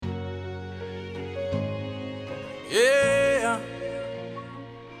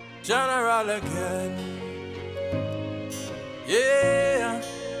General again. Yeah.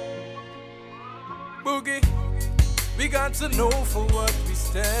 Boogie, we got to know for what we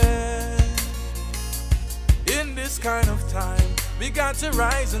stand. In this kind of time, we got to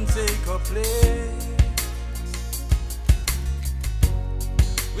rise and take our place.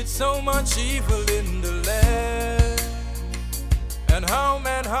 With so much evil in the land, and how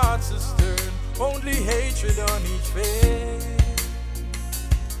man hearts is turned, only hatred on each face.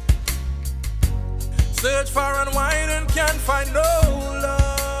 Search far and wide and can't find no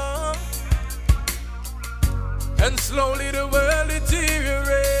love, and slowly the world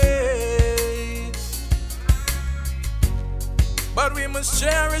deteriorates. But we must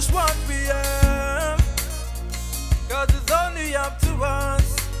cherish what we have, 'cause it's only up to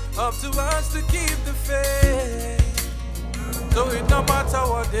us to keep the faith. So it no matter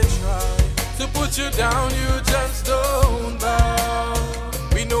what they try to put you down, you just don't bow.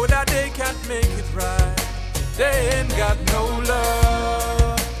 We know that they can't make it right, they ain't got no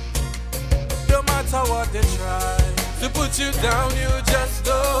love. No matter what they try to put you down, you just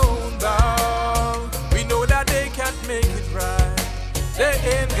don't bow. We know that they can't make it right, they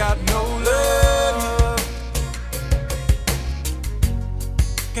ain't got no love.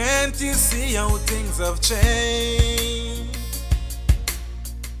 Can't you see how things have changed?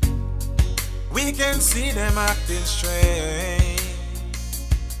 We can see them acting strange.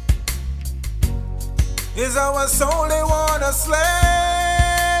 Is our soul they want a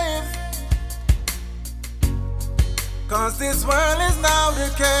slave? 'Cause this world is now the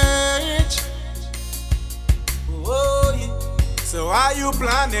cage. Oh, yeah. So are you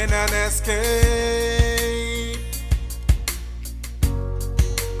planning an escape?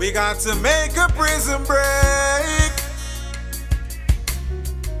 We got to make a prison break.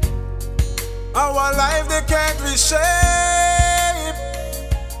 Our life they can't reshape.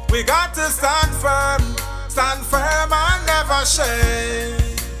 We got to stand firm and never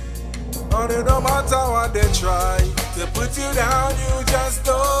shake. Oh, no matter what they try to put you down, you just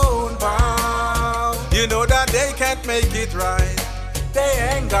don't bow. You know that they can't make it right, they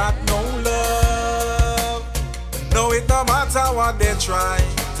ain't got no love. No, it no matter what they try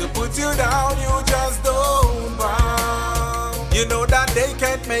to put you down, you just don't bow. You know that they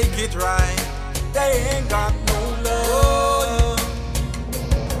can't make it right, they ain't got no love.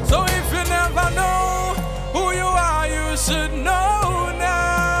 So if you never know who you are, you should know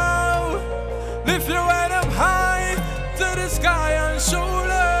now. Lift your head up high to the sky and show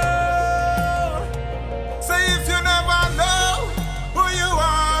love. Say if you never know who you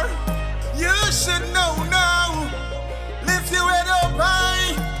are, you should know now. Lift your head up high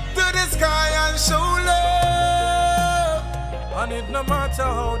to the sky and show love. And it no matter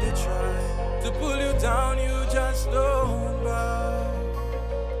how they try to pull you down, you just don't bow.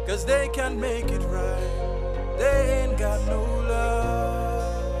 'Cause they can't make it right, they ain't got no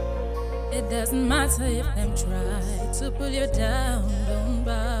love. It doesn't matter if them try to pull you down, don't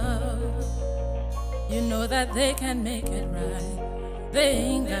bow. You know that they can't make it right, they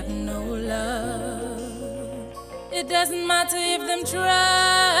ain't got no love. It doesn't matter if them try.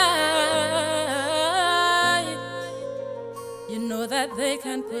 You know that they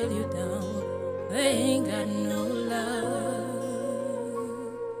can't pull you down, they ain't got no love.